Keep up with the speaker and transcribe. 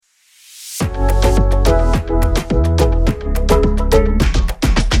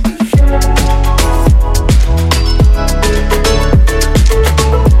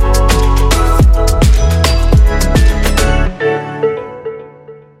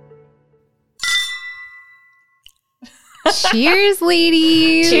Cheers,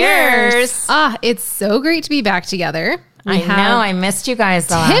 ladies. Cheers. It's so great to be back together. I know. I missed you guys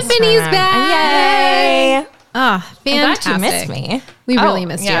the last Tiffany's time. back. Yay. Fantastic. I'm glad you missed me. We really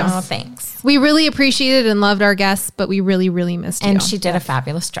missed you. Oh, thanks. We really appreciated and loved our guests, but we really, really missed you. And she did a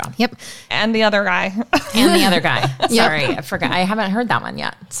fabulous job. Yep. And the other guy. And the other guy. Sorry, I forgot. I haven't heard that one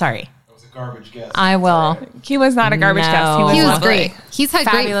yet. Sorry. That was a garbage guess. I will. He was not a garbage No. guest. He was lovely. great. He's had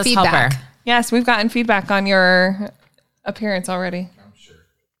Fabulous great feedback. helper. Yes, we've gotten feedback on your appearance already. I'm sure.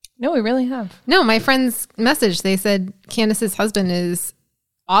 No, we really have. No, my friends messaged. They said Candace's husband is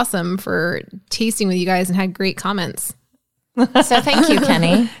awesome for tasting with you guys and had great comments. So thank you,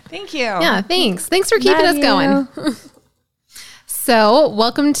 Kenny. Thank you. Yeah, thanks. Thanks for keeping us Love going. you. So,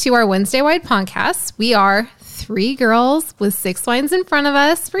 welcome to our Wednesday Wide podcast. We are 3 girls with 6 wines in front of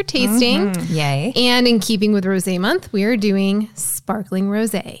us for tasting. Yay. And in keeping with Rosé Month, we are doing Sparkling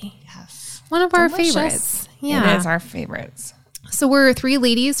Rosé. Yes. One of our Delicious. favorites. It Yeah. is our favorites. So, we're 3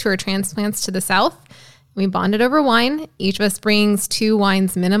 ladies who are transplants to the South. We bonded over wine. Each of us brings 2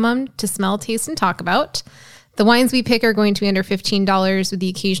 wines minimum to smell, taste, and talk about. The wines we pick are going to be under $15 with the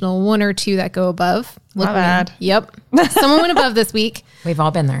occasional 1 or 2 that go above. Not bad. Yep. Someone went above this week. We've all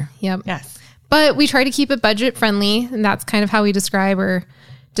been there. Yep. Yes. But we try to keep it budget friendly, and that's kind of how we describe or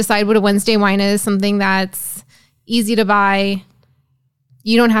decide what a Wednesday wine is, something that's easy to buy.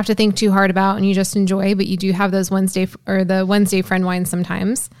 You don't have to think too hard about, and you just enjoy, but you do have those the Wednesday friend wines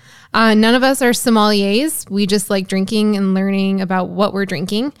sometimes. None of us are sommeliers. We just like drinking and learning about what we're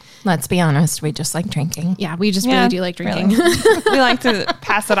drinking. Let's be honest. We just like drinking. Yeah, we just Yeah, really do like drinking. really. We like to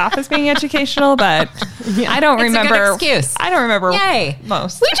pass it off as being educational, but I don't It's a good remember. excuse. I don't remember Yay.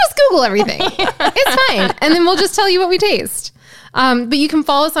 most. We just Google everything. It's fine. And then we'll just tell you what we taste. But you can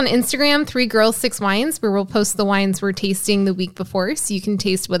follow us on Instagram, 3 Girls, 6 Wines, where we'll post the wines we're tasting the week before. So you can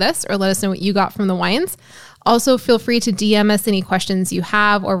taste with us or let us know what you got from the wines. Also, feel free to DM us any questions you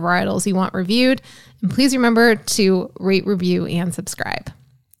have or varietals you want reviewed. And please remember to rate, review, and subscribe.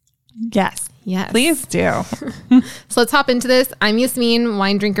 Yes. Yes. Please do. So let's hop into this. I'm Yasmin,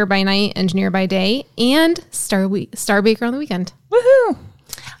 wine drinker by night, engineer by day, and star baker on the weekend. Woohoo.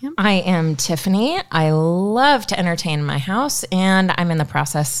 I am Tiffany. I love to entertain in my house, and I'm in the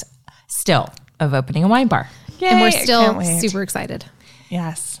process still of opening a wine bar. Yay. And we're I still can't wait. super excited.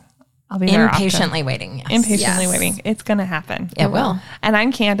 Yes. I'll be there often. Impatiently waiting. Yes. Impatiently Yes. waiting. It's going to happen. It will. And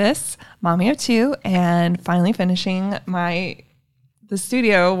I'm Candace, mommy of 2, and finally finishing the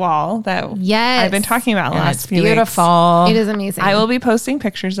studio wall that Yes. I've been talking about And last it's few beautiful. It is amazing. weeks. I will be posting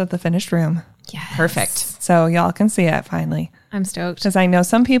pictures of the finished room, Yes. Perfect. so y'all can see it finally. I'm stoked. Because I know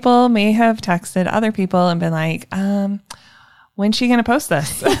some people may have texted other people and been like, when's she going to post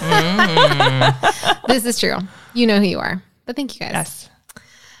this? This is true. You know who you are. But thank you guys. Yes.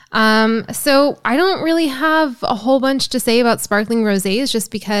 So I don't really have a whole bunch to say about sparkling rosés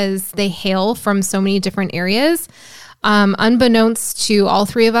just because they hail from so many different areas. Unbeknownst to all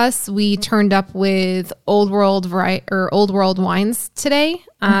 3 of us, we turned up with old world wines today.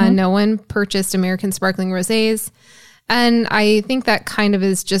 No one purchased American sparkling rosés. And I think that kind of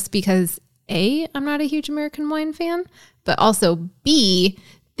is just because A, I'm not a huge American wine fan, but also B,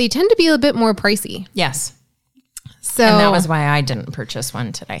 they tend to be a bit more pricey. Yes. So And that was why I didn't purchase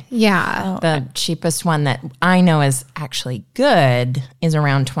one today. yeah. The cheapest one that I know is actually good is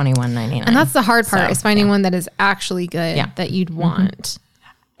around $21.99. And that's the hard part is finding one that is actually good Yeah. that you'd want.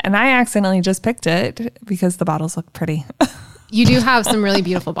 And I accidentally just picked it because the bottles look pretty. You do have some really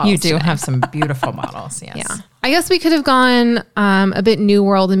beautiful bottles. you do today. have some beautiful bottles. Yes. Yeah. I guess we could have gone a bit New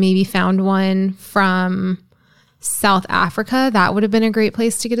World and maybe found one from South Africa. That would have been a great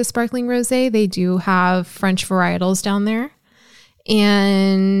place to get a sparkling rosé. They do have French varietals down there.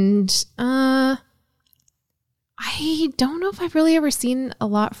 And I don't know if I've really ever seen a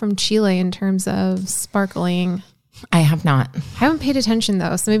lot from Chile in terms of sparkling. I have not. I haven't paid attention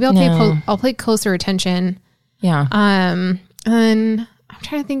though, so maybe I'll pay closer attention. Yeah. And I'm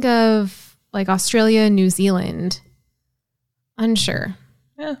trying to think of like Australia, New Zealand. Unsure.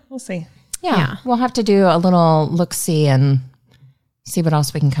 Yeah, we'll see. Yeah. We'll have to do a little look-see and see what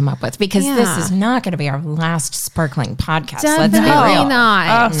else we can come up with because this Yeah. is not going to be our last sparkling podcast. Let's be Definitely real.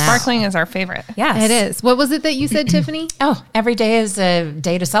 not. Oh, sparkling is our favorite. Yes. It is. What was it that you said, Tiffany? Oh, every day is a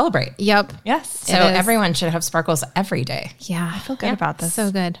day to celebrate. Yep. Yes. So It is. everyone should have sparkles every day. Yeah. I feel good about this.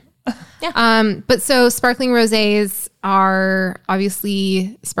 So good. Yeah. But so sparkling rosés are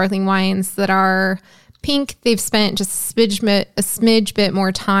obviously sparkling wines that are pink. They've spent just a smidge bit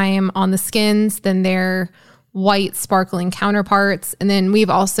more time on the skins than their white sparkling counterparts. And then we've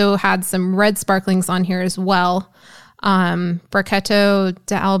also had some red sparklings on here as well. Brachetto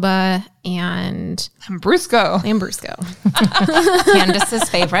d'Alba, and Lambrusco. Lambrusco. Candace's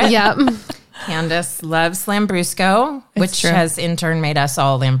favorite. Yep. Candace loves Lambrusco, which true. has in turn made us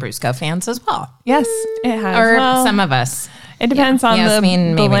all Lambrusco fans as well. Yes, it has. Or Well, some of us. it depends on Yasmin,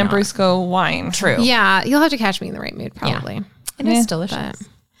 the maybe not. Lambrusco wine. True. Yeah, you'll have to catch me in the right mood, probably. It is delicious.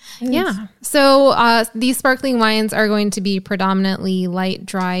 Yeah. So these sparkling wines are going to be predominantly light,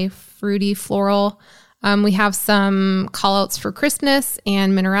 dry, fruity, floral. We have some call-outs for crispness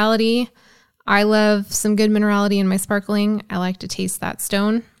and minerality. I love some good minerality in my sparkling. I like to taste that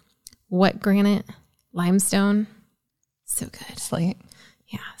stone. Wet granite, limestone. So good. Slate.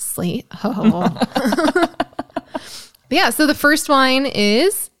 Yeah, slate. Oh. But yeah, so the first wine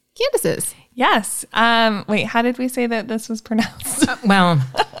is Candace's. Yes. Wait, how did we say that this was pronounced? Well,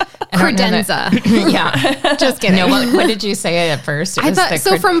 I don't know Credenza. that- yeah. Just kidding. No, what did you say at first? It I was thought the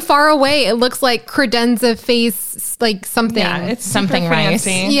so. From far away, it looks like credenza face, like something. Yeah, it's Something super rice.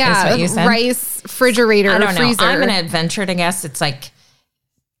 fancy. yeah, is what you said? rice refrigerator I or don't know. freezer. I'm going to venture to guess it's like,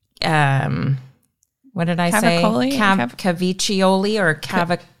 what did I say? Cavicoli? Caviccioli or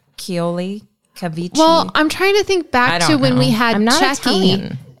Caviccioli? Cavici. Well, I'm trying to think I back to don't when know. we had I'm not Checky,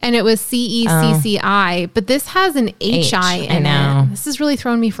 Italian. and it was CECCI, but this has an HI I in know. it. This is really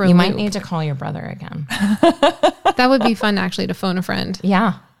throwing me for a you loop. might need to call your brother again. That would be fun, actually, to phone a friend.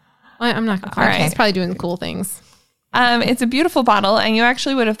 Yeah. I'm not going to. right. He's probably doing cool things. It's a beautiful bottle, and you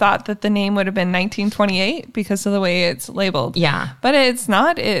actually would have thought that the name would have been 1928 because of the way it's labeled. Yeah. But it's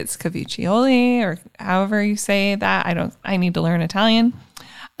not. It's Caviccioli, or however you say that. I need to learn Italian.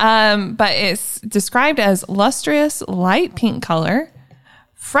 But it's described as lustrous, light pink color,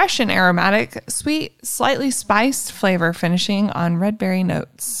 fresh and aromatic, sweet, slightly spiced flavor finishing on red berry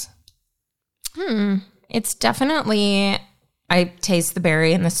notes. It's definitely, I taste the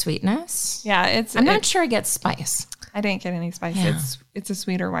berry and the sweetness. Yeah, I'm not sure I get spice. I didn't get any spice. Yeah. It's a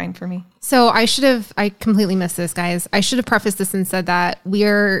sweeter wine for me. So I completely missed this, guys. I should have prefaced this and said that we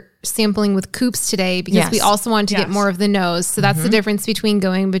are sampling with coupes today because we Yes. also want to get Yes. more of the nose. So that's the difference between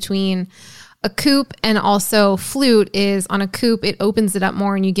going between a coupe and also flute is on a coupe, it opens it up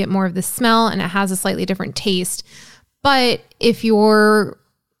more and you get more of the smell and it has a slightly different taste. But if you're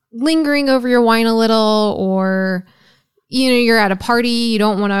lingering over your wine a little, or you're at a party, you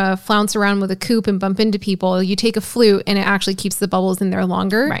don't want to flounce around with a coupe and bump into people, you take a flute and it actually keeps the bubbles in there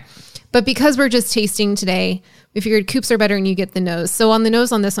longer. Right. But because we're just tasting today, we figured coupes are better and you get the nose. So on the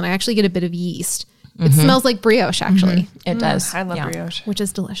nose on this one, I actually get a bit of yeast. It smells like brioche, actually, It does. I love Yeah. brioche. which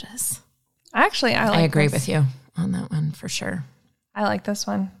is delicious. Actually, I I agree this. with you on that one for sure. I like this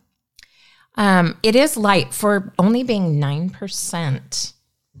one. It is light for only being 9%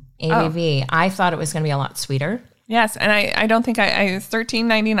 ABV. I thought it was going to be a lot sweeter. Yes, and I don't think I was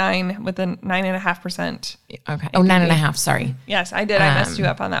 $13.99 with a 9.5%. Okay. Oh, 9.5. Sorry. Yes, I did. I messed you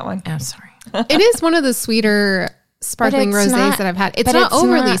up on that one. I'm sorry. It is one of the sweeter sparkling But it's rosés not- that I've had. It's but not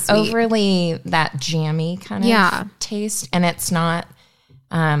overly sweet. overly that jammy kind of Yeah. taste, and it's not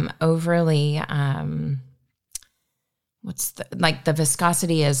overly what's the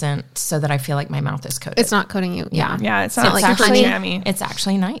viscosity isn't so that I feel like my mouth is coated. It's not coating you. Yeah. Yeah, it's not like super honey. jammy. It's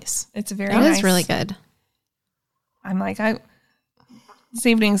actually nice. It's very It nice. is really good. I'm like, this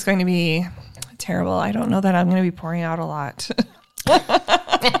evening's going to be terrible. I don't know that I'm going to be pouring out a lot.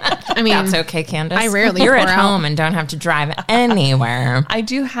 I mean, That's okay, Candace. I rarely You're pour at out. home and don't have to drive anywhere. I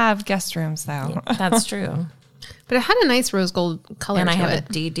do have guest rooms though. That's true. but it had a nice rose gold color And to I have it.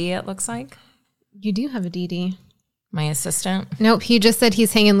 a DD. It looks like You do have a DD. my assistant. Nope, he just said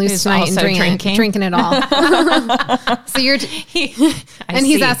he's hanging loose Who's tonight and also drinking it all. So you're, and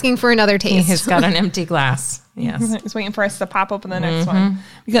he's asking for another taste. He's got an empty glass. Yes. It's waiting for us to pop open the next one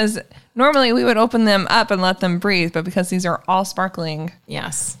because normally we would open them up and let them breathe, but because these are all sparkling,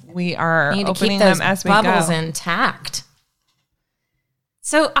 Yes. we are Need to opening keep those them as we bubbles go. intact.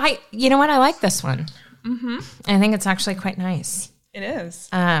 So you know what? I like this one. I think it's actually quite nice. It is.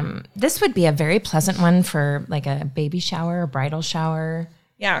 This would be a very pleasant one for like a baby shower, a bridal shower,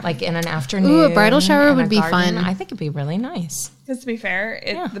 Yeah. like in an afternoon. Ooh, a bridal shower in a would be garden. fun. I think it'd be really nice. Because to be fair,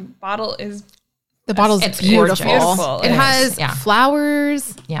 the bottle is The bottle's It's beautiful. beautiful. It It has is, yeah.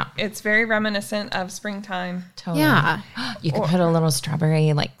 flowers. Yeah, it's very reminiscent of springtime. totally. Yeah. You could put a little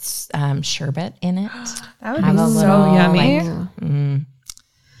strawberry like sherbet in it. That would Have be a so little, yummy.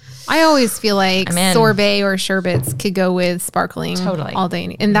 I always feel like I'm in. sorbet or sherbets could go with sparkling Totally. all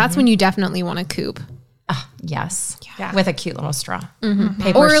day. And that's when you definitely want a coupe. Yes. Yeah. With a cute little straw.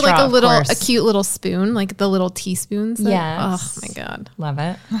 Paper Or straw, like a of course. cute little spoon, like the little teaspoons. that- Yes. Oh my God. Love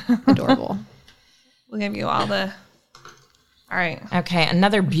it. Adorable. We'll give you all the All right. Okay,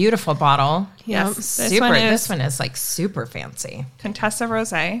 another beautiful bottle. Yep. This one is This one is like super fancy. Contessa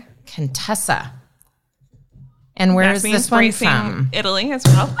Rosé. Contessa. And where is Yasmin's this one bracing from? Italy as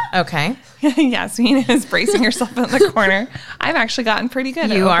well. Okay. Yasmin is bracing herself in the corner. I've actually gotten pretty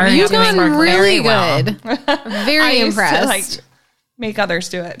good. You are. You've doing gotten really very well. good. I Very used to, impressed. like, make others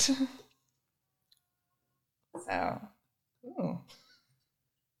do it. So, ooh.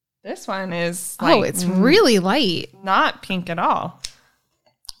 This one is like, it's really light. not pink at all.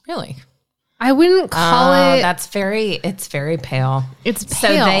 Really? I wouldn't call it. It's very pale. It's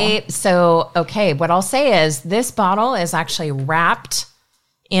pale. Okay, what I'll say is this bottle is actually wrapped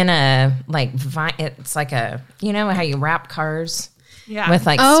in a like it's like a, you know how you wrap cars Yeah. with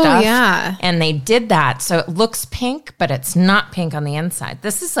like Oh, stuff? yeah. And they did that. So it looks pink, but it's not pink on the inside.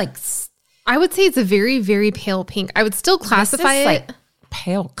 This is like I would say it's a very, very pale pink. I would still classify it. like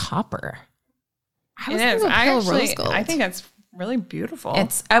pale copper. I It was is. thinking I pale actually, rose gold. I think it's really beautiful.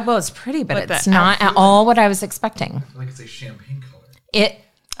 It's it's pretty, but With it's the not at all what I was expecting. Like it's a champagne color. It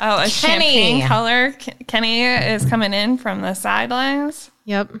a Kenny. champagne color. Kenny is coming in from the sidelines.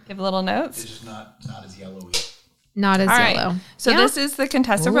 Yep. Give little notes. It's just not as yellowy. Not as All right. yellow. So Yeah. this is the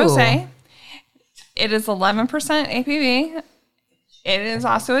Contessa Ooh. Rosé. It is 11% ABV. It is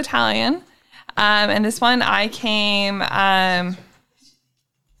also Italian. And this one I came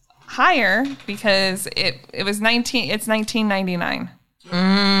higher because it was it's $19.99.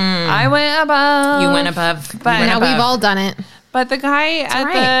 I went above. you went above. But you went Now above. we've all done it. But the guy at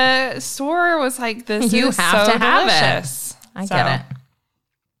right. the store was like, "This You is have so to have it. delicious." I So, get it.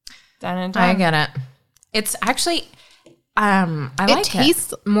 Done and done. I get it. It's actually I It like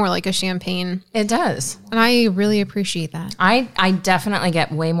tastes more like a champagne, it. It does. and I really appreciate that. I definitely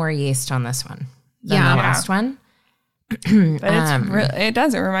get way more yeast on this one than Yeah. the Yeah. last one. But it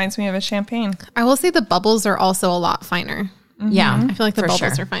does. It reminds me of a champagne. I will say the bubbles are also a lot finer. Yeah. I feel like the for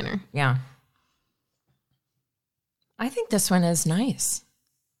bubbles sure. are finer. Yeah. I think this one is nice.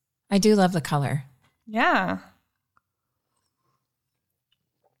 I do love the color. Yeah.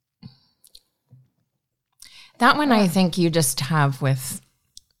 That one I think you just have with,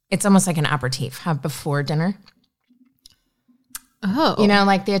 it's almost like an aperitif, have before dinner. Oh, You know,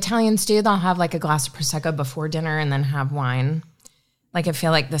 like the Italians do, they'll have like a glass of Prosecco before dinner and then have wine. Like I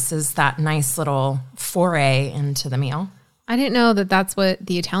feel like this is that nice little foray into the meal. I didn't know that that's what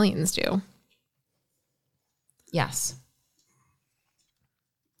the Italians do. Yes.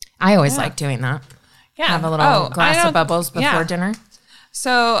 I always like doing that. Yeah. Have a little glass of bubbles before yeah. dinner.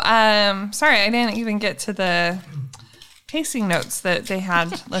 So, sorry, I didn't even get to the tasting notes that they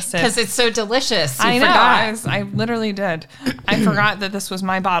had listed. Because it's so delicious. You I know. forgot. I literally did. I forgot that this was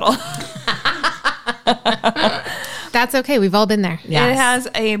my bottle. That's okay. We've all been there. Yes. It has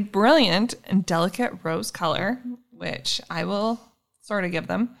a brilliant and delicate rose color, which I will sort of give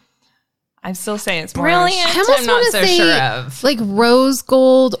them. I still say it's more Brilliant. I almost I'm not want to so say sure of. like rose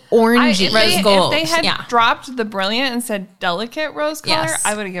gold, orangey. If gold, they had yeah. dropped the brilliant and said delicate rose color, Yes.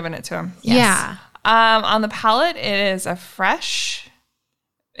 I would have given it to him. Yeah. On the palate, it is fresh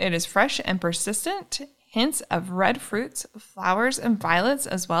and persistent. Hints of red fruits, flowers, and violets,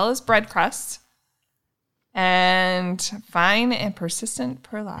 as well as bread crust. And fine and persistent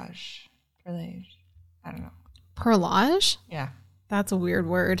perlage. I don't know. Perlage? Yeah. That's a weird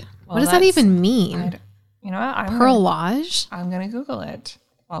word. Well, what does that that's- even mean? You know what? Perlage? I'm going to Google it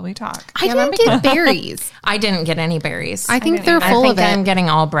while we talk. I didn't get berries. I didn't get any berries. I think didn't they're either. I full think of it. I'm getting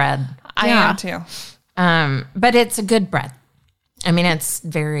all bread. I Yeah. am too. But it's a good bread. I mean, it's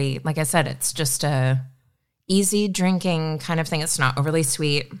very, like I said, it's just a easy drinking kind of thing. It's not overly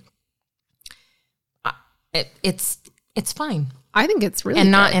sweet. It's fine, I think it's really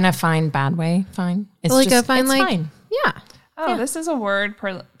and not good. in a fine bad way. Fine, it's like just a fine it's like fine. yeah. Oh, this is a word.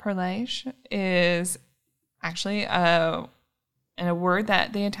 Perlage is actually a word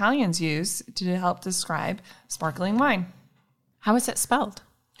that the Italians use to help describe sparkling wine. How is it spelled?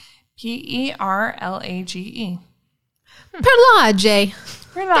 Perlage.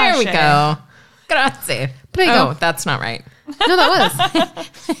 Perlage. There we go. Grazie. Prego. Oh, that's not right. No, that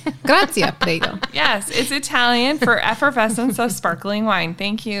was. Grazie, prego. Yes, it's Italian for effervescence of sparkling wine.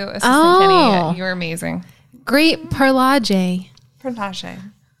 Thank you, Assistant Oh. Kenny. You're amazing. Great perlage. Perlage.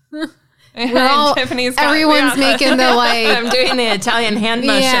 We're all, Tiffany's got- everyone's yeah. making the like, I'm doing the Italian hand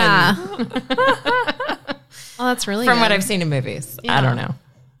motion yeah. Oh, that's really from good. what I've seen in movies. Yeah. I don't know.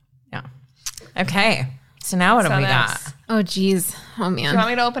 Yeah. Okay. So now what do we next. got? Oh, geez. Oh, Do you want man.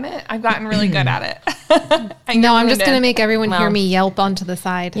 me to open it? I've gotten really good at it. No, I'm just going to make. make everyone hear Well. me yelp onto the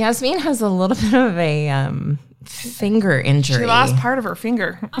side. Yasmin has a little bit of a finger injury. She lost part of her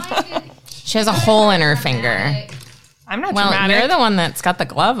finger. She has a hole in her finger. I'm not Well, dramatic. you're the one that's got the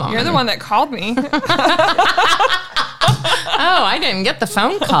glove on. You're the one that called me. Oh, I didn't get the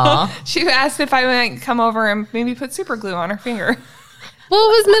phone call. She asked if I might come over and maybe put super glue on her finger. Well,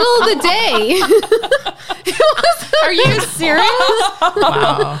 it was middle of the day. Are you serious?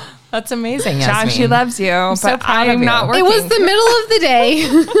 Wow. That's amazing, John, Yasmin. she loves you, so but proud of I'm you. not working. It was the middle of the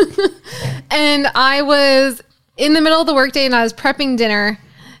day. And I was in the middle of the workday and I was prepping dinner.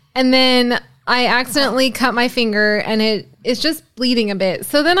 And then I accidentally cut my finger and it's just bleeding a bit.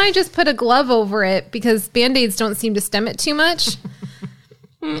 So then I just put a glove over it because Band-Aids don't seem to stem it too much.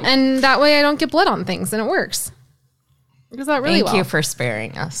 And that way I don't get blood on things and it works. It goes out really Thank well. you for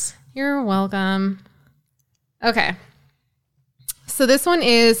sparing us. You're welcome. Okay. So this one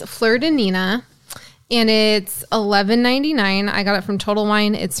is Fleur de Nina, and it's $11.99. I got it from Total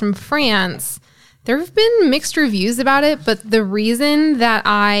Wine. It's from France. There have been mixed reviews about it, but the reason that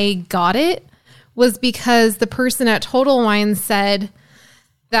I got it was because the person at Total Wine said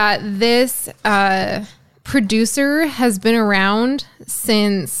that this producer has been around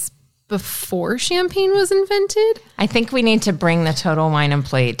since before champagne was invented. I think we need to bring the Total Wine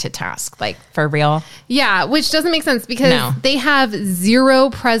employee to task, like for real. Yeah, which doesn't make sense because No. they have zero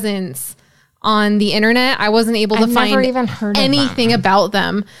presence on the internet. I wasn't able to I've find never even heard of anything about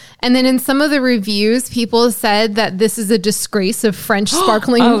them. And then in some of the reviews, people said that this is a disgrace of French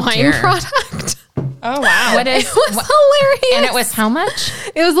sparkling Oh, wine dear. product. Oh, wow. What is It was hilarious. and it was how much?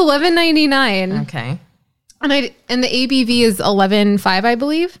 It was $11.99. Okay. And the ABV is 11.5, I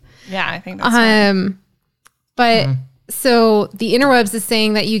believe. Yeah, I think that's right. But so the interwebs is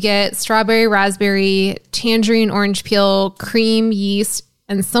saying that you get strawberry, raspberry, tangerine, orange peel, cream, yeast,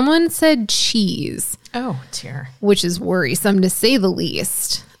 and someone said cheese, Oh dear. which is worrisome to say the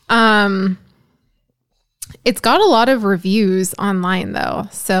least. It's got a lot of reviews online though.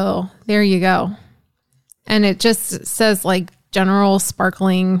 So there you go. And it just says like general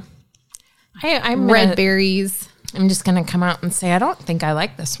sparkling I'm red berries. I'm just gonna come out and say I don't think I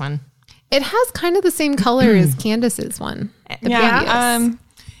like this one. It has kind of the same color as Candace's one. The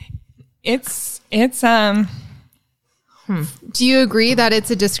previous. It's Do you agree that it's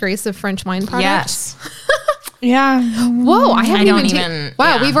a disgrace of French wine product? Yes. yeah. Whoa, I haven't don't even. even-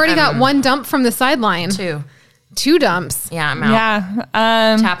 Wow, yeah, we've already got one dump from the sideline. Two dumps. Yeah, I'm out.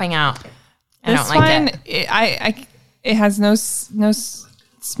 Yeah. Tapping out. I This don't like one, it. it has no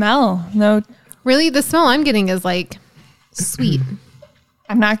smell. No, Really, the smell I'm getting is like sweet.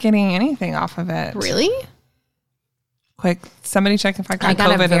 I'm not getting anything off of it. Really? Quick, somebody check if I got, I got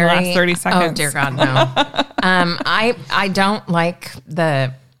COVID in the last 30 seconds. Oh dear God, no. I don't like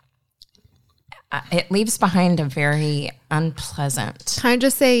the. It leaves behind a very unpleasant Can I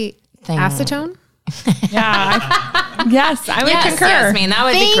just say thing. acetone? Yeah. Yes, I would Yes, concur. Yasmin, that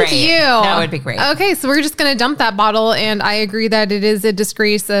would Thank be great. you. That would be great. Okay, so we're just going to dump that bottle, and I agree that it is a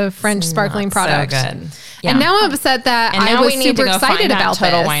disgrace of French sparkling Not product. So good. Yeah. And now I'm upset that And I now was we need super to go excited find that about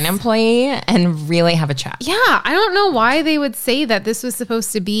Total this. Wine employee and really have a chat. Yeah, I don't know why they would say that this was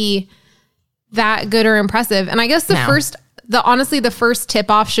supposed to be that good or impressive. And I guess No. honestly, the first tip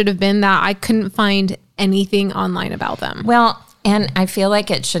off should have been that I couldn't find anything online about them. Well, and I feel like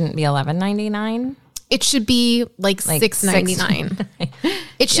it shouldn't be $11.99. It should be like $6.99.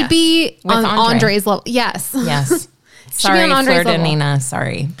 It should Yes. be With on Andre. Andre's level. Yes. Yes. be Sorry, on Andre's Fleur de level. Nina.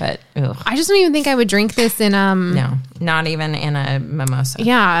 Sorry, but ugh, I just don't even think I would drink this in no, not even in a mimosa.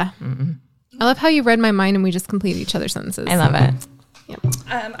 Yeah. I love how you read my mind and we just complete each other's sentences. I love it.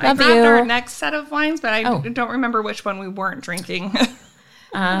 I Love grabbed you. our next set of wines, but I Oh. don't remember which one we weren't drinking.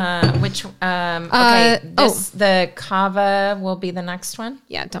 Which okay, the cava will be the next one.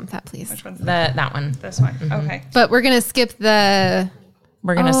 Yeah, dump that, please. Which one's That one. this one? Okay. But we're going to skip the...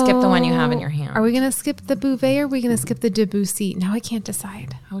 We're gonna skip the one you have in your hand. Are we going to skip the Bouvet or are we going to skip the Debussy? Now I can't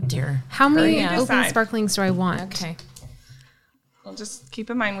decide. Oh dear. How many Hurry up. open Decide. sparklings do I want? Okay. Well, just keep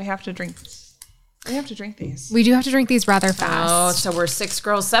in mind we have to drink. We have to drink these. We do have to drink these rather Oh, fast. so we're 6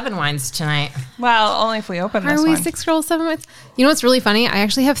 girls, 7 wines tonight. Well, only if we open this Are we one. 6 girls, 7 wines? You know what's really funny? I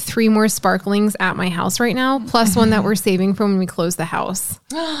actually have 3 more sparklings at my house right now, plus one that we're saving for when we close the house.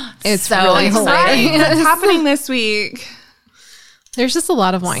 It's So really exciting. hilarious. What's happening this week? There's just a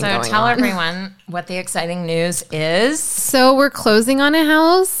lot of wine So going tell on. everyone what the exciting news is. So we're closing on a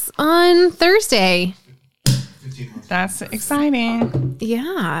house on Thursday. 15 months. That's exciting.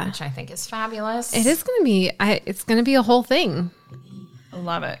 Yeah. Which I think is fabulous. It is going to be, it's going to be a whole thing.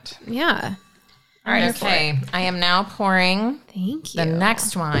 Love it. Yeah. All right. Okay, I am now pouring Thank you. the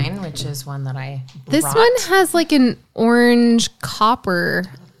next wine, which is one that I This brought. one has like an orange copper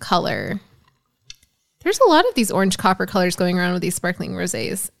color. There's a lot of these orange copper colors going around with these sparkling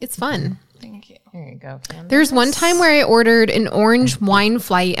rosés. It's fun. Thank you. There you go, Candace. There's one time where I ordered an orange wine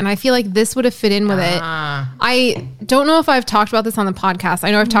flight, and I feel like this would have fit in with it. I don't know if I've talked about this on the podcast.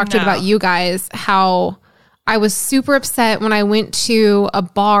 I know I've talked to it about you guys, how I was super upset when I went to a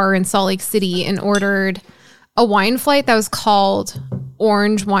bar in Salt Lake City and ordered a wine flight that was called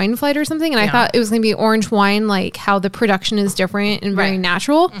Orange Wine Flight or something. And I thought it was going to be orange wine, like how the production is different and very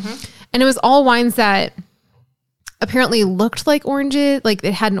natural. And it was all wines that apparently looked like oranges, like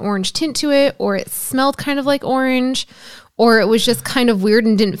it had an orange tint to it, or it smelled kind of like orange, or it was just kind of weird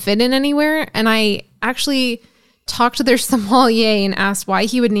and didn't fit in anywhere. And I actually talked to their sommelier and asked why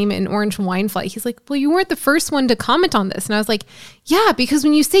he would name it an orange wine flight. He's like, well, you weren't the first one to comment on this. And I was like, yeah, because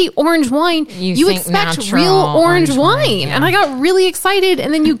when you say orange wine, you think expect natural real orange wine. yeah. And I got really excited.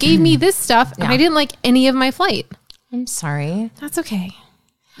 And then you gave me this stuff and I didn't like any of my flight. I'm sorry. That's okay.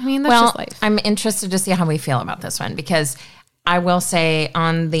 I mean, that's just life. I'm interested to see how we feel about this one, because I will say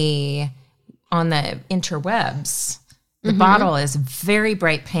on the interwebs, the bottle is very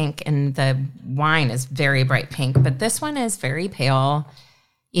bright pink and the wine is very bright pink, but this one is very pale.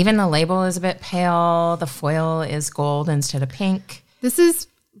 Even the label is a bit pale. The foil is gold instead of pink. This is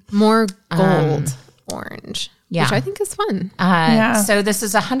more gold orange, yeah. which I think is fun. So this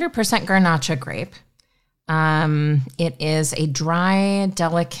is 100% Garnacha grape. It is a dry,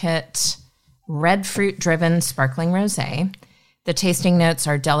 delicate, red fruit-driven sparkling rosé. The tasting notes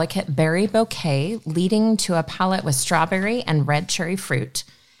are delicate berry bouquet, leading to a palate with strawberry and red cherry fruit,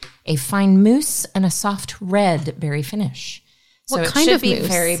 a fine mousse, and a soft red berry finish. So What it kind should of be mousse?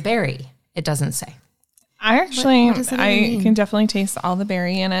 very berry. It doesn't say. I actually, what does it even mean? can definitely taste all the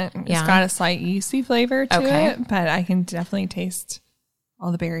berry in it. Yeah. It's got a slight yeasty flavor to Okay. it, but I can definitely taste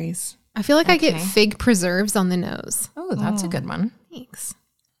all the berries. I feel like I get fig preserves on the nose. Oh, that's a good one. Thanks.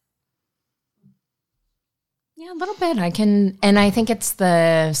 Yeah, a little bit. I think it's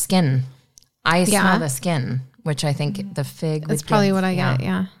the skin. I smell the skin, which I think the fig That's would probably give. what I get.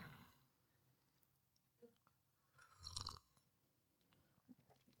 Yeah.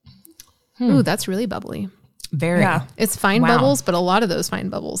 Ooh, that's really bubbly. Very. Yeah. It's fine Wow. bubbles, but a lot of those fine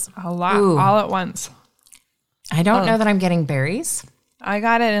bubbles. A lot, Ooh. all at once. I don't know that I'm getting berries. I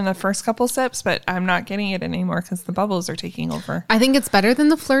got it in the first couple sips, but I'm not getting it anymore because the bubbles are taking over. I think it's better than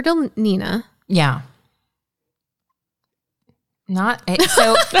the Fleur de Nina. Yeah. Not so.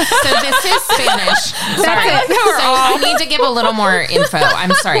 So this is Spanish. Sorry. So I need to give a little more info.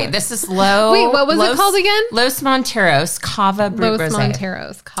 I'm sorry. This is low. Wait, what was it called again? Los Monteros Cava Brut Los Rosé.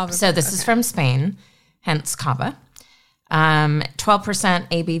 Monteros. Cava. So this is from Spain, hence Cava. 12%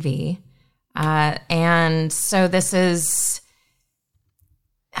 ABV, and so this is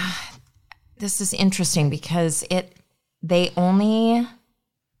interesting because it's only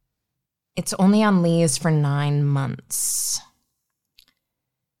on lees for 9 months.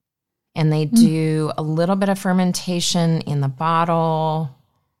 And they do a little bit of fermentation in the bottle,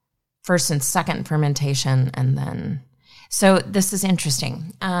 first and second fermentation, and then. So this is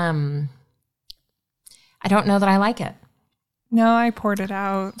interesting. I don't know that I like it. No, I poured it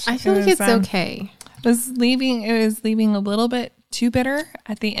out. I feel like it's okay. It was leaving a little bit too bitter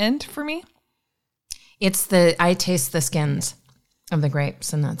at the end for me. I taste the skins of the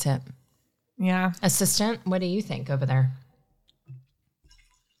grapes, and that's it. Yeah. Assistant, what do you think over there?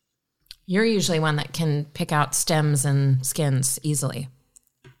 You're usually one that can pick out stems and skins easily.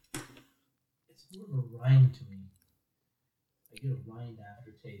 It's more of a rind to me. I get a rind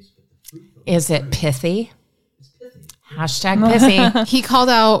aftertaste, but the fruit profile Is it pithy? is pithy. Hashtag pithy. He called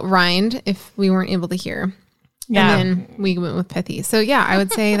out rind if we weren't able to hear. Yeah. And then we went with pithy. So yeah, I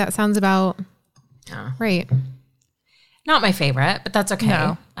would say that sounds about Yeah. right. Not my favorite, but that's okay.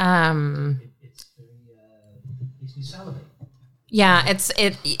 No. It's very, makes me salivate. Yeah,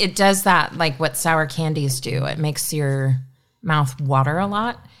 it does that like what sour candies do. It makes your mouth water a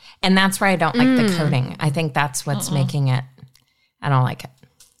lot. And that's where I don't like the coating. I think that's what's making it. I don't like it.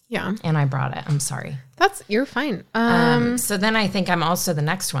 Yeah. And I brought it. I'm sorry. You're fine. So then I think I'm also the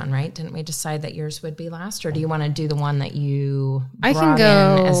next one, right? Didn't we decide that yours would be last? Or do you want to do the one that you I brought can in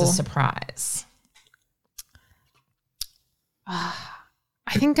go- as a surprise?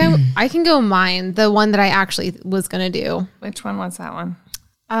 I think I can go mine, the one that I actually was going to do. Which one was that one?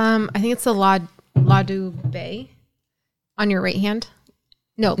 I think it's the La Du Bay on your right hand.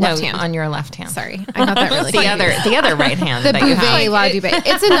 No, No, left hand. on your left hand. Sorry. I got that really The other right hand The that you have. Bouvet La Du Bay.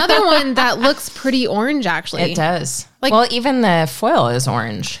 It's another one that looks pretty orange, actually. It does. Like- Well, even the foil is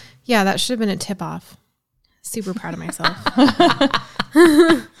orange. Yeah, that should have been a tip off. Super proud of myself.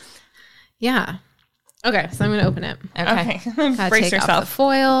 Yeah. Okay, so I'm going to open it. Okay. Gotta Brace take off the yourself.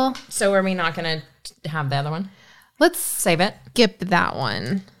 foil. So are we not going to have the other one? Let's Save it. skip that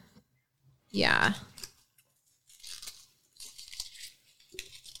one. Yeah.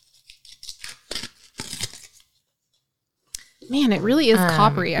 Man, it really is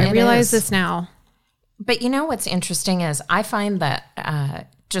coppery. I it realize is. this now. But you know what's interesting is I find that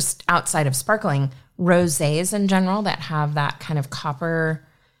just outside of sparkling, rosés in general that have that kind of copper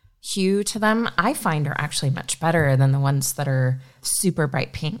hue to them, I find are actually much better than the ones that are super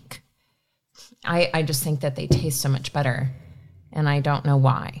bright pink. I just think that they taste so much better, and I don't know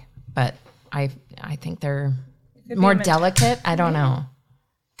why, but I think they're more delicate. I don't know.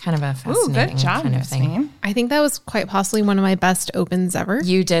 Kind of a Ooh, fascinating good job, kind of thing. Justine. I think that was quite possibly one of my best opens ever.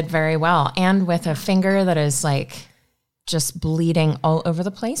 You did very well. And with a finger that is like just bleeding all over the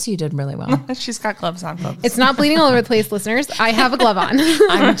place, you did really well. She's got gloves on, folks. It's not bleeding all over the place, listeners. I have a glove on.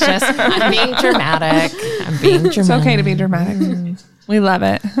 I'm being dramatic. I'm being dramatic. It's okay to be dramatic. We love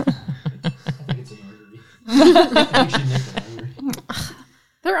it. I think it's an artery. You should make an artery.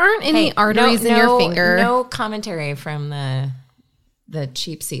 There aren't any Hey, arteries in your finger. No commentary from the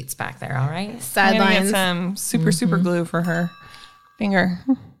cheap seats back there, all right? I'm Sad gonna get lines. some super glue for her finger.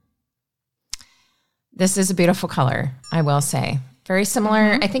 This is a beautiful color, I will say. Very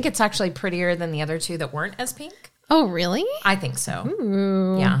similar. I think it's actually prettier than the other two that weren't as pink. Oh, really? I think so.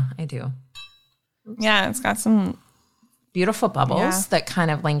 Ooh. Yeah, I do. Yeah, it's got some. Beautiful bubbles Yeah. that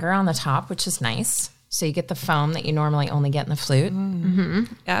kind of linger on the top, which is nice. So you get the foam that you normally only get in the flute.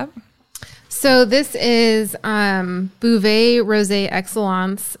 Yep. So this is Bouvet Rosé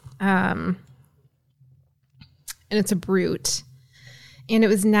Excellence, and it's a brut, and it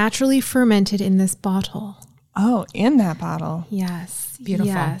was naturally fermented in this bottle. Oh, in that bottle. Yes,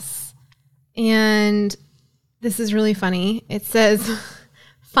 Beautiful. Yes, and this is really funny. It says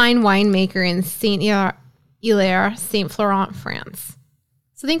fine winemaker in Saint Hilaire, Saint Florent, France.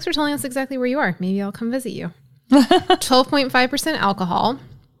 So thanks for telling us exactly where you are. Maybe I'll come visit you. 12.5% alcohol.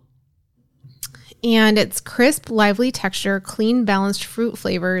 And it's crisp, lively texture, clean, balanced fruit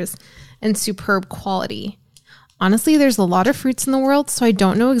flavors, and superb quality. Honestly, there's a lot of fruits in the world, so I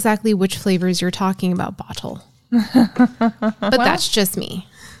don't know exactly which flavors you're talking about, bottle. But that's just me.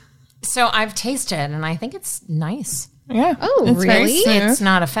 So I've tasted and I think it's nice. Yeah. Oh, It's very really? smooth. It's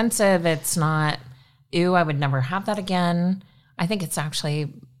not offensive. It's not, ew, I would never have that again. I think it's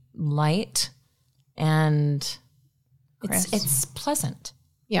actually light and Crisp. it's pleasant.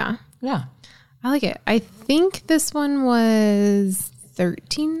 Yeah, Yeah. I like it. I think this one was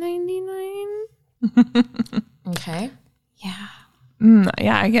 $13.99. Okay. Yeah.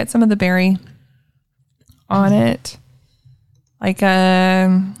 Yeah, I get some of the berry on it. Like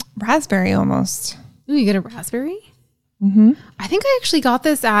a raspberry almost. Ooh, you get a raspberry? Mm-hmm. I think I actually got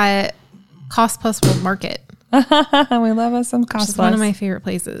this at Cost Plus World Market. We love us some Which cost is one of my favorite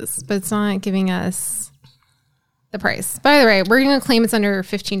places, but it's not giving us the price. By the way, we're going to claim it's under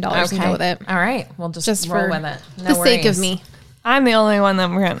 $15 and go with it. All right. We'll just roll For with it. No the sake of worries. me. I'm the only one that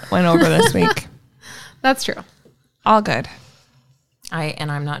went over this week. That's true. All good.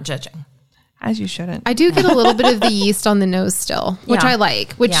 I'm not judging. As you shouldn't. I do get a little bit of the yeast on the nose still, which Yeah. I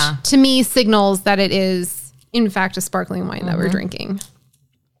like, which Yeah. to me signals that it is, in fact, a sparkling wine that we're drinking.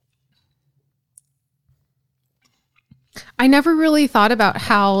 I never really thought about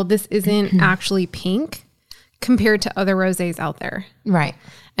how this isn't actually pink compared to other rosés out there. Right.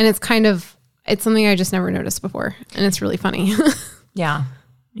 And it's something I just never noticed before. And it's really funny. Yeah.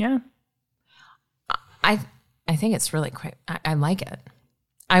 Yeah. I think it's really quite, I like it.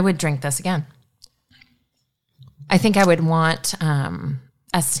 I would drink this again. I think I would want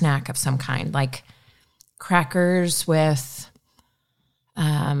a snack of some kind, like crackers with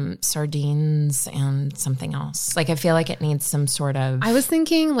sardines and something else. Like I feel like it needs some sort of. I was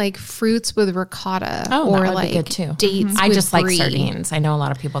thinking like fruits with ricotta Oh, that or would be like good too. dates. I with just like brie. sardines. I know a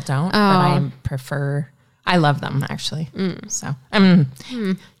lot of people don't, but I prefer. I love them actually. So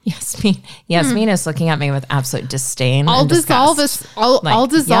Yasmin is looking at me with absolute disdain. I'll and dissolve disgust. I'll Like,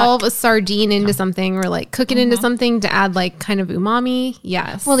 dissolve a sardine into something or like cook it into something to add like kind of umami.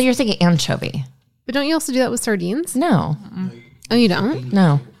 Yes. Well, you're thinking anchovy. But don't you also do that with sardines? No, Oh, you don't?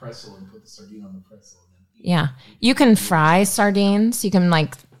 no. Pretzel and put the sardine on the pretzel. And then Yeah, you can fry sardines. You can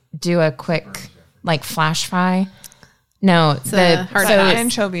like do a quick like flash fry. No, the hard so pass.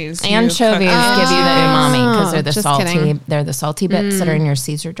 Anchovies. anchovies you cook. give you the umami because they're the just salty. kidding. They're the salty bits that are in your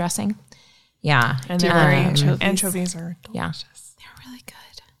Caesar dressing. Yeah, And they're very anchovies. anchovies are yeah. delicious. They're really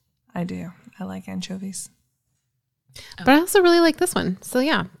good. I do. I like anchovies. But I also really like this one. So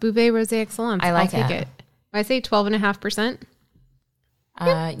yeah, Bouvet Rosé Excellence. I like I'll take it. it. I say 12.5%.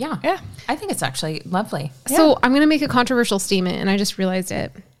 Yeah. Yeah. I think it's actually lovely. So I'm going to make a controversial statement and I just realized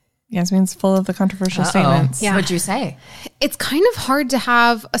it. Yasmin's full of the controversial statements. Yeah. What'd you say? It's kind of hard to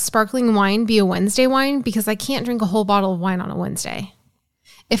have a sparkling wine be a Wednesday wine because I can't drink a whole bottle of wine on a Wednesday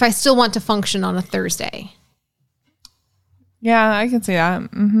if I still want to function on a Thursday. Yeah, I can see that.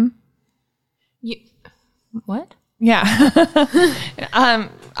 Mm-hmm. What? Yeah.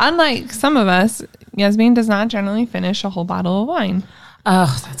 Unlike some of us, Yasmin does not generally finish a whole bottle of wine.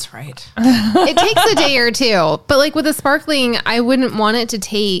 Oh, that's right. It takes a day or two, but like with a sparkling, I wouldn't want it to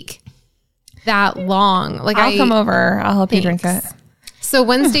take that long. Like I'll come over. I'll help you drink it. Thanks. So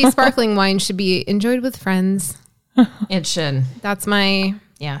Wednesday sparkling wine should be enjoyed with friends. It should. That's my...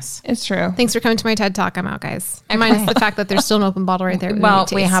 Yes. It's true. Thanks for coming to my TED Talk. I'm out, guys. Minus the fact that there's still an open bottle right there. Well,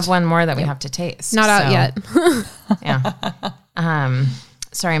 we have one more that we have to taste. Not out yet. Yeah.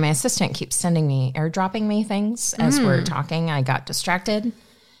 Sorry, my assistant keeps sending me, airdropping me things as we're talking. I got distracted.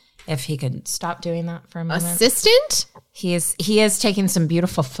 If he could stop doing that for a moment. Assistant? He is taking some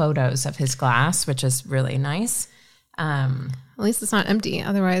beautiful photos of his glass, which is really nice. At least it's not empty.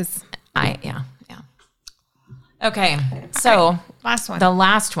 Otherwise, Yeah. Okay, so Last one. the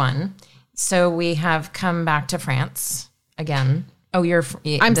last one. So we have come back to France again. Oh,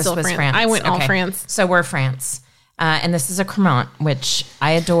 I'm this still was France. I went all France. So we're France. And this is a Cremant, which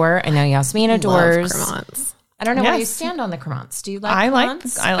I adore. I know Yasmin adores. love Cremants. I don't know where you Yes. stand on the Cremants. Do you like I like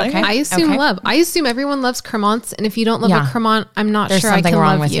Cremants? it. I assume love. I assume everyone loves Cremants, and if you don't love Yeah. a Cremant, I'm not There's sure I something can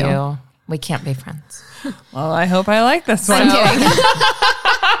wrong love with you. you. We can't be friends. Well, I hope I like this one. I'm kidding.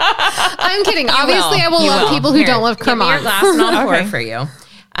 I'm kidding. Obviously, I will You love people who Here, don't love give me your Cremants. glass and I'll pour Okay. for you.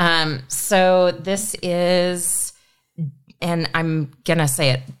 So this is, and I'm gonna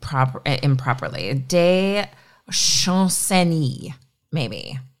say it improperly. De Champagny,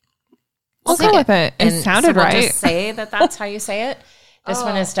 maybe. I'll go with it. It And sounded so we'll right. Just say that that's how you say it. This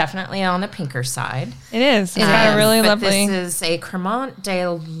one is definitely on the pinker side. It is. It's got a really But lovely. This is a Cremant de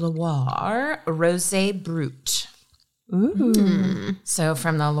Loire Rosé Brut. Ooh. So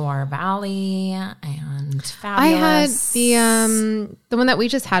from the Loire Valley and fabulous. I had the one that we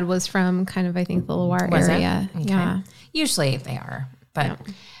just had was from kind of, I think, the Loire Was it? area. Okay. Yeah. Usually they are, but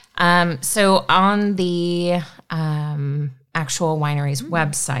so on the actual winery's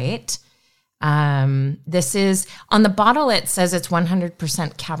website, this is on the bottle. It says it's 100%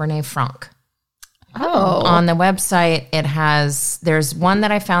 Cabernet Franc. Oh. On the website, there's one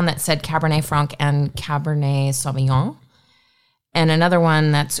that I found that said Cabernet Franc and Cabernet Sauvignon, and another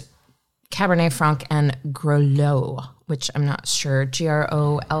one that's Cabernet Franc and Grolleau, which I'm not sure.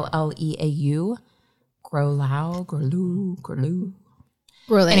 Grolleau. Grolleau.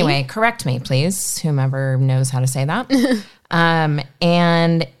 Really? Anyway, correct me, please, whomever knows how to say that.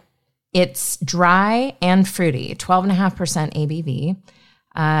 And it's dry and fruity, 12.5% ABV.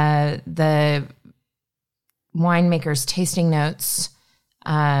 The winemaker's tasting notes,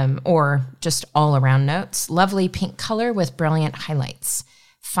 or just all around notes: lovely pink color with brilliant highlights,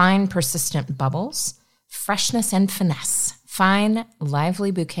 fine persistent bubbles, freshness and finesse, fine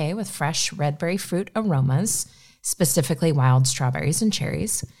lively bouquet with fresh red berry fruit aromas, specifically wild strawberries and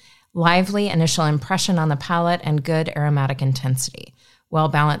cherries, lively initial impression on the palate and good aromatic intensity, well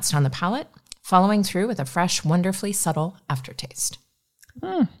balanced on the palate, following through with a fresh, wonderfully subtle aftertaste.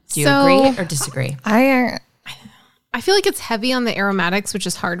 Do you So- agree or disagree? I feel like it's heavy on the aromatics, which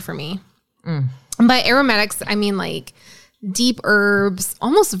is hard for me. And by aromatics, I mean like deep herbs,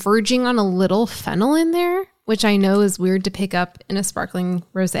 almost verging on a little fennel in there, which I know is weird to pick up in a sparkling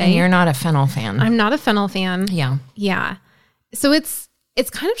rosé. And you're not a fennel fan. I'm not a fennel fan. Yeah. Yeah. So it's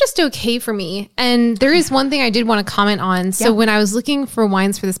kind of just okay for me. And there is one thing I did want to comment on. So when I was looking for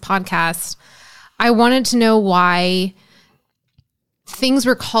wines for this podcast, I wanted to know why things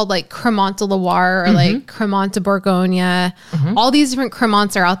were called like Cremant de Loire or like Cremant de Bourgogne. All these different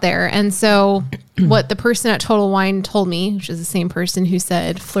Cremants are out there. And so what the person at Total Wine told me, which is the same person who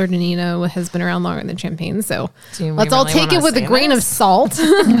said Fleur de Nino has been around longer than Champagne. So Do we let's all really take it wanna with a say grain of this? salt.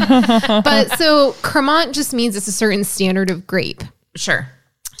 But so Cremant just means it's a certain standard of grape Sure.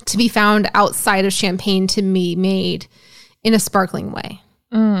 to be found outside of Champagne to be made in a sparkling way.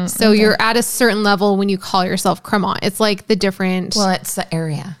 So you're at a certain level when you call yourself Cremant. It's like the different. Well, it's the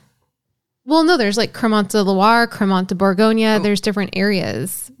area. Well, no, there's like Cremant de Loire, Cremant de Bourgogne. There's different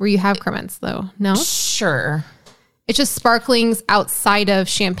areas where you have Cremants, though. No, Sure. it's just sparklings outside of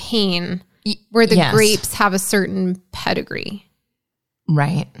Champagne where the yes. grapes have a certain pedigree.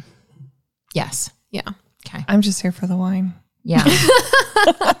 Right. Yes. Yeah. Okay. I'm just here for the wine. Yeah.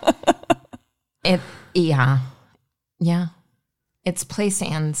 Yeah. It's place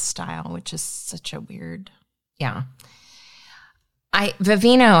and style, which is such a weird. Yeah.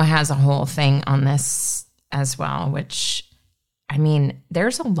 Vivino has a whole thing on this as well, which I mean,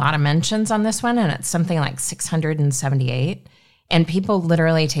 there's a lot of mentions on this one, and it's something like 678. And people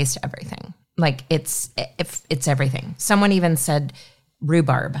literally taste everything. Like it's everything. Someone even said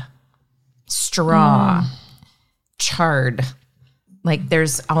rhubarb, straw, chard. Like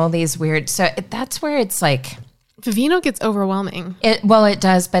there's all these weird. So that's where it's like. Vivino gets overwhelming. It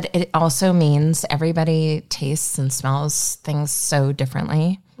does, but it also means everybody tastes and smells things so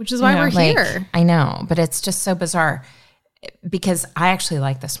differently. Which is why we're Like, here. I know, but it's just so bizarre because I actually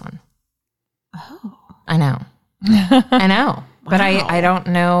like this one. Oh, I know. I know. But I don't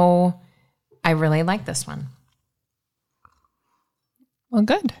know. I really like this one. Well,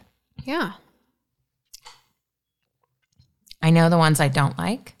 good. Yeah. I know the ones I don't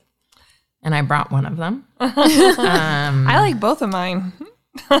like, and I brought one of them. I like both of mine.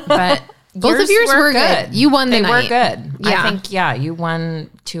 But Both of yours were good. You won the They night. were good. Yeah. I think, you won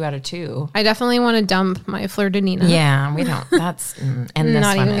 2 out of 2. I definitely want to dump my Fleur de Nina. Yeah, we don't. That's and this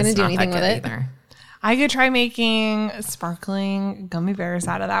Not one even gonna is do not anything that with good it. either. I could try making sparkling gummy bears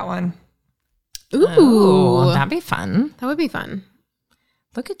out of that one. Ooh. Ooh, that'd be fun. That would be fun.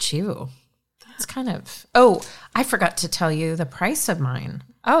 Look at you. That's kind of. Oh, I forgot to tell you the price of mine.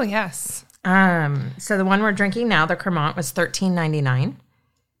 Oh, yes. So the one we're drinking now, the Cremant, was $13.99.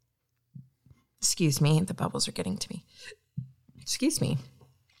 Excuse me, the bubbles are getting to me. Excuse me.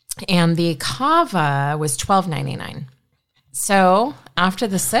 And the Cava was $12.99. So after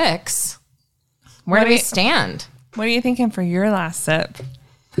the 6, where do we stand? What are you thinking for your last sip?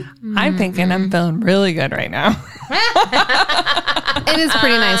 I'm thinking I'm feeling really good right now. It is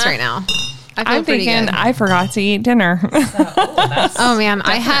pretty nice right now. I feel I'm pretty thinking good. I forgot to eat dinner. Oh man,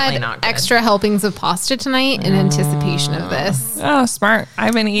 I Definitely had not good. extra helpings of pasta tonight in anticipation of this. Oh, smart.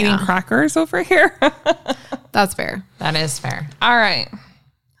 I've been eating crackers over here. That's fair. That is fair. All right.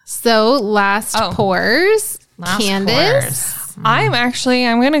 So last pours, Last Candace, course. I'm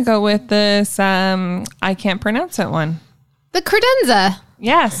going to go with this, I can't pronounce it one. the credenza.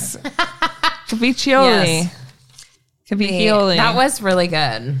 Yes. Caviccioli. Yes. Caviccioli. That was really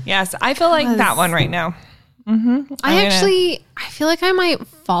good. Yes, I feel like that one right now. I feel like I might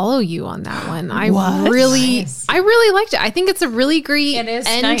follow you on that one. I What? really Nice. liked it. I think it's a really great It is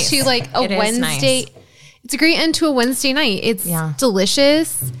end nice. to like a It is Wednesday. nice. It's a great end to a Wednesday night. It's Yeah.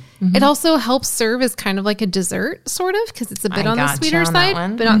 delicious. It also helps serve as kind of like a dessert, sort of, because it's a bit I on the gotcha sweeter on that side,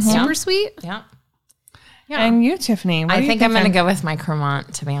 one. but not Yeah. super sweet. Yeah. And you, Tiffany. What I are you think I'm going to thinking? go with my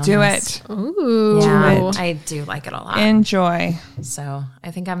Cremant, to be honest. Do it. Ooh. Yeah, I do like it a lot. Enjoy. So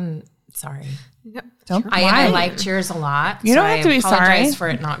I think I'm sorry. Don't I why? liked yours a lot. You don't so have to I be apologize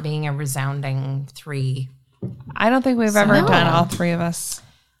sorry. for it not being a resounding 3. I don't think we've ever done all 3 of us.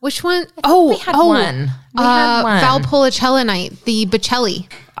 Which one? Oh, We had one. We had one. Valpolicella night, the Bocelli.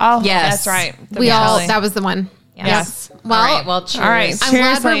 Oh, Yes. that's right. That was the one. Yes. Well, All right. Well, cheers. All right. I'm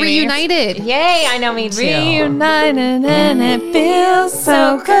Cheers, glad we're ladies. reunited. Yay. I know, me too. Reunited and it feels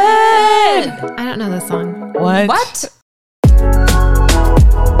so good. I don't know this song. What? What?